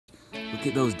Look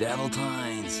at those devil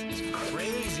tines. It's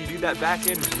crazy, dude. That back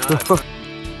end is nuts. Look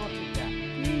at that.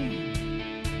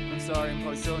 I'm sorry, I'm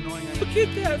probably so annoying. Look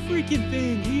at that freaking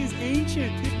thing. He is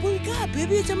ancient. What do you got,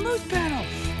 baby? It's a moose panel.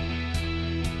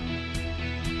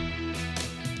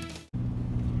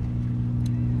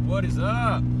 What is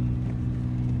up?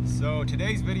 So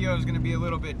today's video is going to be a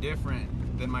little bit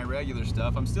different than my regular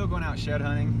stuff. I'm still going out shed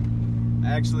hunting.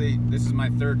 Actually, this is my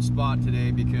third spot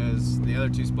today because the other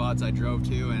two spots I drove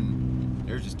to and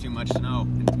there's just too much snow.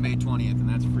 It's May 20th and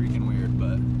that's freaking weird,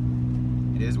 but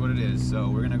it is what it is. So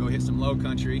we're going to go hit some low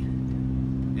country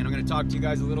and I'm going to talk to you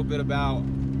guys a little bit about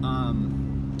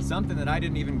something that I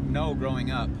didn't even know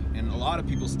growing up, and a lot of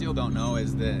people still don't know,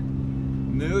 is that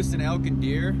moose and elk and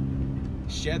deer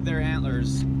shed their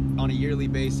antlers on a yearly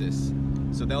basis.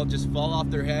 So they'll just fall off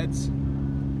their heads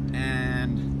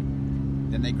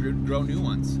and then they grow new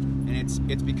ones. And it's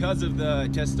because of the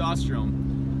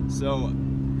testosterone. So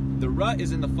the rut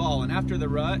is in the fall, and after the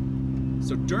rut,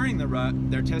 so during the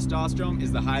rut, their testosterone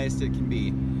is the highest it can be.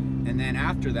 And then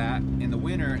after that, in the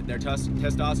winter, their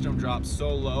testosterone drops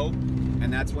so low,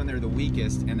 and that's when they're the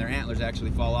weakest, and their antlers actually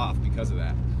fall off because of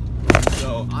that.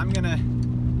 So I'm gonna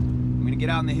get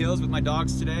out in the hills with my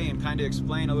dogs today and kind of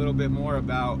explain a little bit more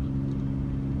about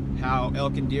how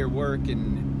elk and deer work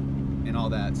and all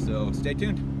that. So stay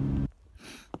tuned.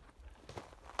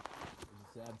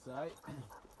 There's a sad sight.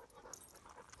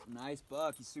 Nice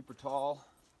buck. He's super tall.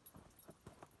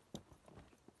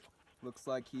 Looks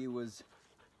like he was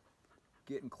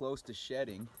getting close to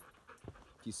shedding.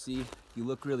 If you see, if you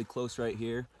look really close right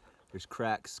here, there's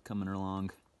cracks coming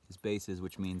along his bases,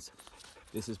 which means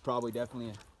this is probably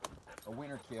definitely a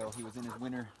winter kill. He was in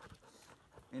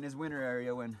his winter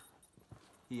area when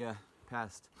he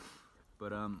passed.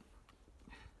 But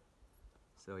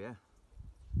so yeah,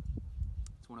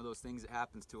 it's one of those things that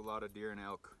happens to a lot of deer and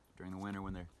elk during the winter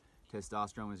when their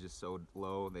testosterone is just so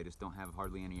low. They just don't have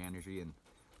hardly any energy, and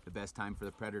the best time for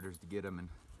the predators to get them. And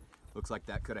looks like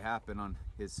that could have happened. On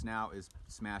his snout is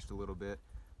smashed a little bit.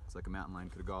 Looks like a mountain lion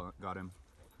could have got him.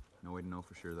 No way to know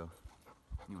for sure though.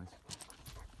 Anyways.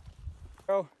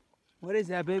 Oh, what is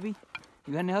that, baby?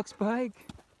 You got an elk spike?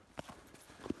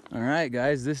 All right,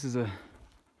 guys, this is an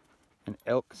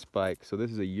elk spike. So this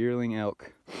is a yearling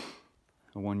elk,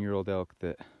 a 1-year-old elk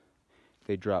that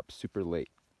they drop super late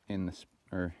in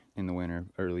the winter,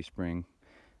 early spring,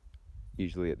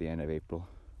 usually at the end of April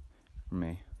or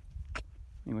May.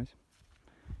 Anyways,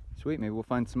 sweet. Maybe we'll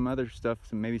find some other stuff,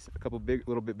 maybe a couple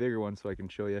little bit bigger ones, so I can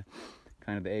show you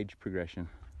kind of the age progression.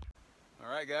 All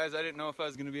right, guys, I didn't know if I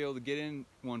was going to be able to get in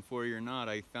one for you or not.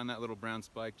 I found that little brown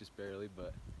spike just barely,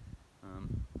 but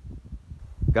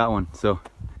got one. So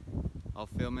I'll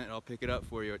film it. I'll pick it up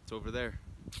for you. It's over there.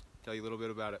 Tell you a little bit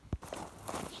about it.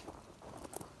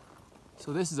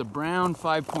 So this is a brown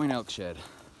 5-point elk shed.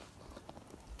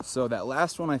 So that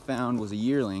last one I found was a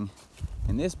yearling.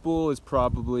 And this bull is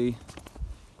probably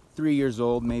 3 years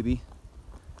old, maybe.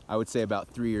 I would say about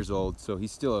 3 years old. So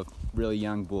he's still a really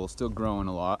young bull, still growing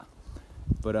a lot.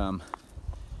 But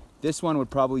this one would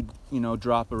probably,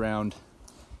 drop around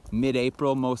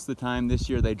mid-April most of the time. This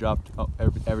year they dropped,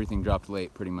 everything dropped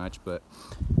late pretty much. But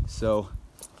so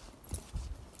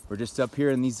we're just up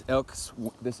here in this elk's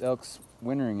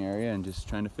wintering area and just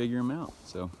trying to figure them out.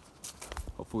 So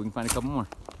hopefully we can find a couple more.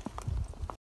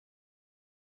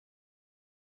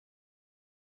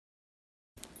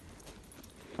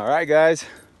 All right, guys,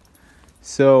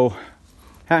 so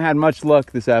haven't had much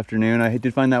luck this afternoon. I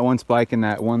did find that one spike in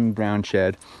that one brown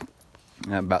shed,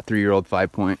 about 3-year-old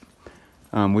 5-point,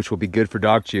 which will be good for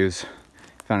dog chews.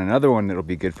 Found another one that'll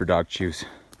be good for dog chews.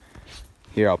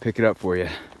 Here, I'll pick it up for you.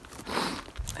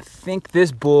 I think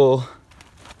this bull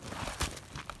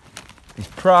is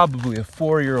probably a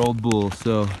 4-year-old bull,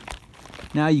 so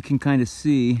now you can kind of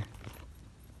see.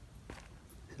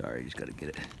 Sorry, just gotta get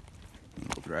it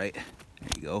angled right. There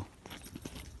you go.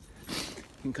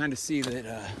 You can kind of see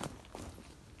that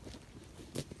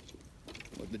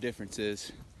what the difference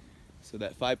is. So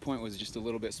that 5-point was just a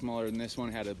little bit smaller than this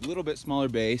one. Had a little bit smaller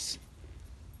base.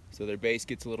 So their base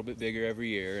gets a little bit bigger every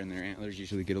year, and their antlers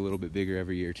usually get a little bit bigger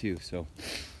every year too. So,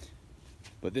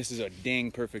 but this is a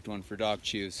dang perfect one for dog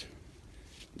chews.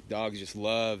 Dogs just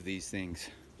love these things.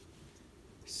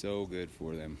 So good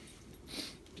for them.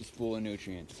 Just full of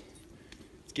nutrients.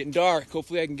 It's getting dark.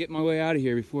 Hopefully I can get my way out of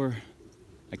here before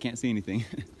I can't see anything.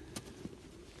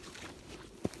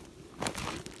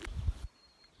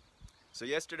 So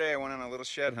yesterday I went on a little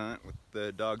shed hunt with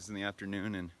the dogs in the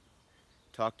afternoon and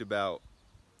talked about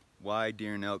why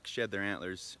deer and elk shed their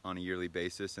antlers on a yearly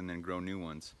basis and then grow new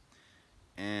ones.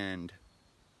 And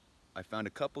I found a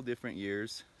couple different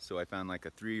years. So I found like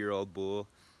a 3-year-old bull,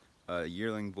 a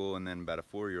yearling bull and then about a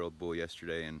 4-year-old bull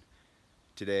yesterday, and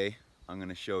today I'm going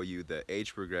to show you the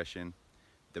age progression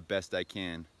the best I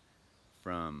can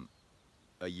from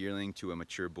a yearling to a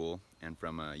mature bull and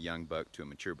from a young buck to a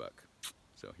mature buck.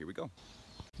 So here we go.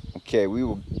 Okay,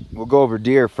 we'll go over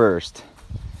deer first.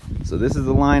 So this is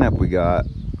the lineup we got.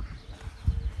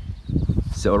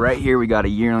 So right here we got a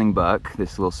yearling buck,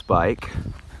 this little spike.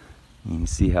 You can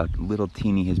see how little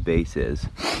teeny his base is.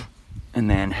 And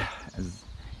then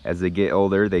as they get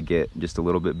older, they get just a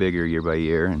little bit bigger year by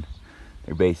year, and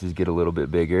their bases get a little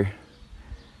bit bigger.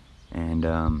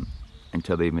 And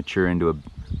until they mature into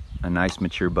a nice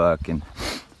mature buck. And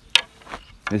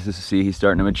this is, see, he's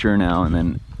starting to mature now, and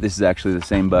then this is actually the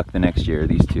same buck the next year,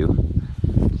 these two.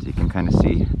 So you can kind of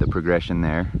see the progression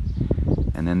there.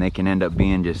 And then they can end up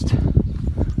being just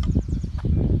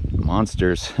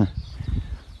monsters,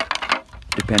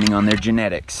 depending on their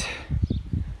genetics.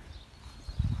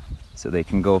 So they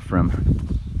can go from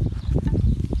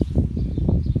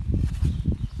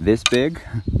this big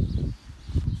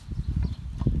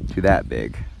to that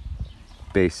big.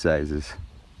 Base sizes.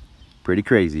 Pretty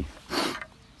crazy.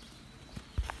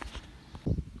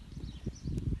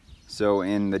 So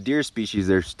in the deer species,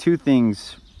 there's two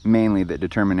things mainly that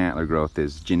determine antler growth,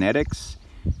 is genetics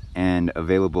and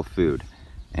available food.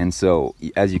 And so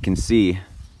as you can see,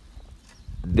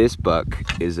 this buck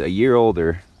is a year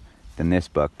older than this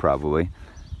buck probably,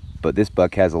 but this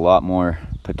buck has a lot more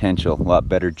potential, a lot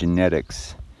better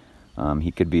genetics.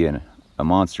 He could be a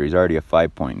monster. He's already a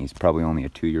 5-point. He's probably only a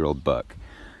 2-year-old buck.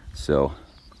 So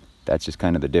that's just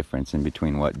kind of the difference in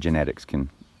between what genetics can,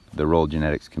 the role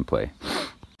genetics can play.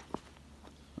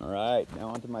 All right, now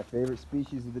on to my favorite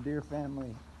species of the deer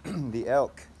family, the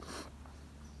elk.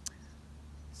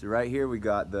 So right here we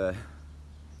got the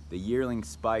yearling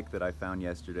spike that I found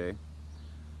yesterday.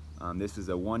 This is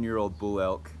a 1-year-old bull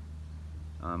elk.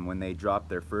 When they drop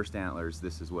their first antlers,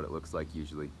 this is what it looks like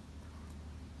usually.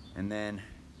 And then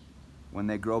when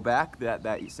they grow back that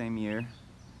same year,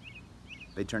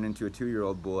 they turn into a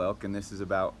 2-year-old bull elk, and this is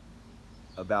about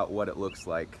what it looks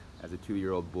like as a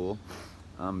 2-year-old bull.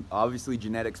 Obviously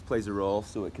genetics plays a role,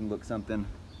 so it can look something,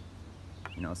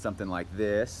 you know, something like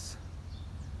this,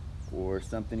 or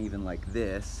something even like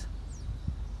this.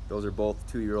 Those are both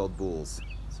 2-year-old bulls.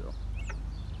 So,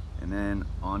 and then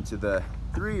on to the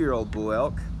 3-year-old bull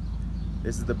elk.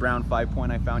 This is the brown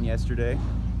 5-point I found yesterday.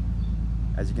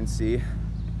 As you can see,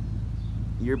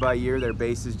 year by year their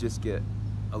bases just get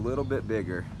a little bit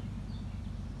bigger.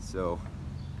 So,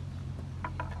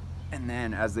 and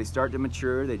then as they start to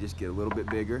mature, they just get a little bit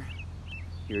bigger.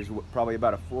 Here's probably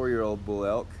about a 4-year-old bull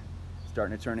elk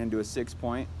starting to turn into a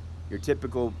 6-point. Your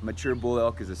typical mature bull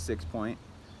elk is a 6-point.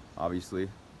 Obviously,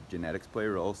 genetics play a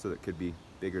role, so it could be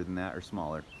bigger than that or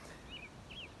smaller.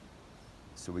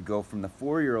 So we go from the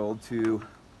 4-year-old to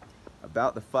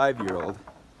about the 5-year-old.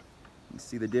 You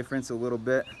see the difference a little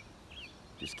bit?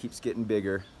 Just keeps getting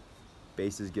bigger.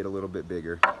 Bases get a little bit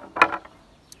bigger.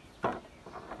 You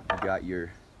got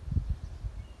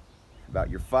about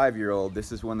your 5-year-old.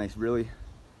 This is when they really,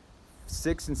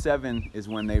 6 and 7 is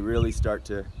when they really start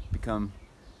to become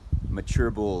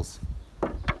mature bulls.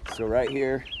 So right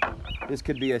here, this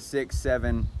could be a 6,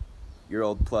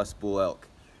 7-year-old plus bull elk.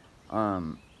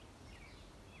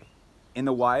 In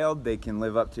the wild, they can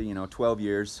live up to 12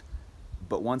 years,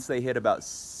 but once they hit about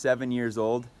 7 years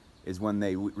old is when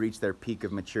they reach their peak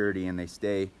of maturity, and they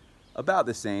stay about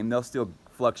the same. They'll still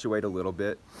fluctuate a little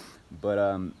bit,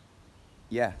 but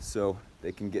yeah, so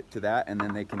they can get to that, and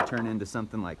then they can turn into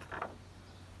something like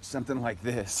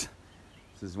this.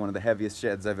 This is one of the heaviest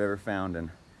sheds I've ever found,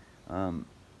 and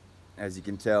as you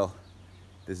can tell,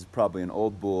 this is probably an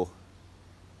old bull.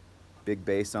 Big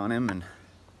base on him, and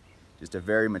just a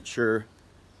very mature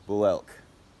bull elk.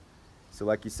 So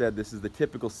like you said, this is the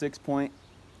typical 6-point.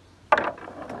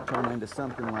 Turn into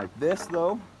something like this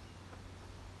though.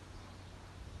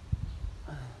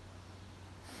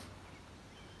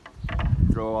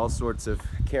 Throw all sorts of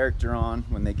character on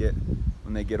when they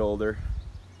get older.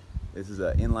 This is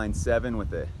an inline 7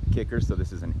 with a kicker, so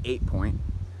this is an 8-point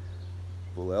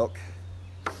bull elk.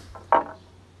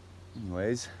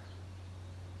 Anyways,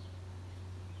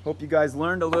 hope you guys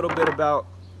learned a little bit about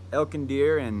elk and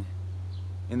deer, and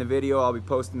in the video I'll be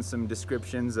posting some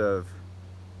descriptions of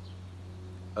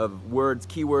words,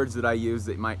 keywords that I use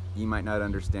that you might not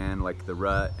understand, like the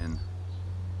rut and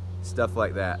stuff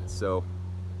like that. So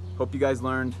hope you guys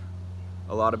learned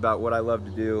a lot about what I love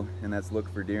to do, and that's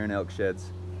look for deer and elk sheds.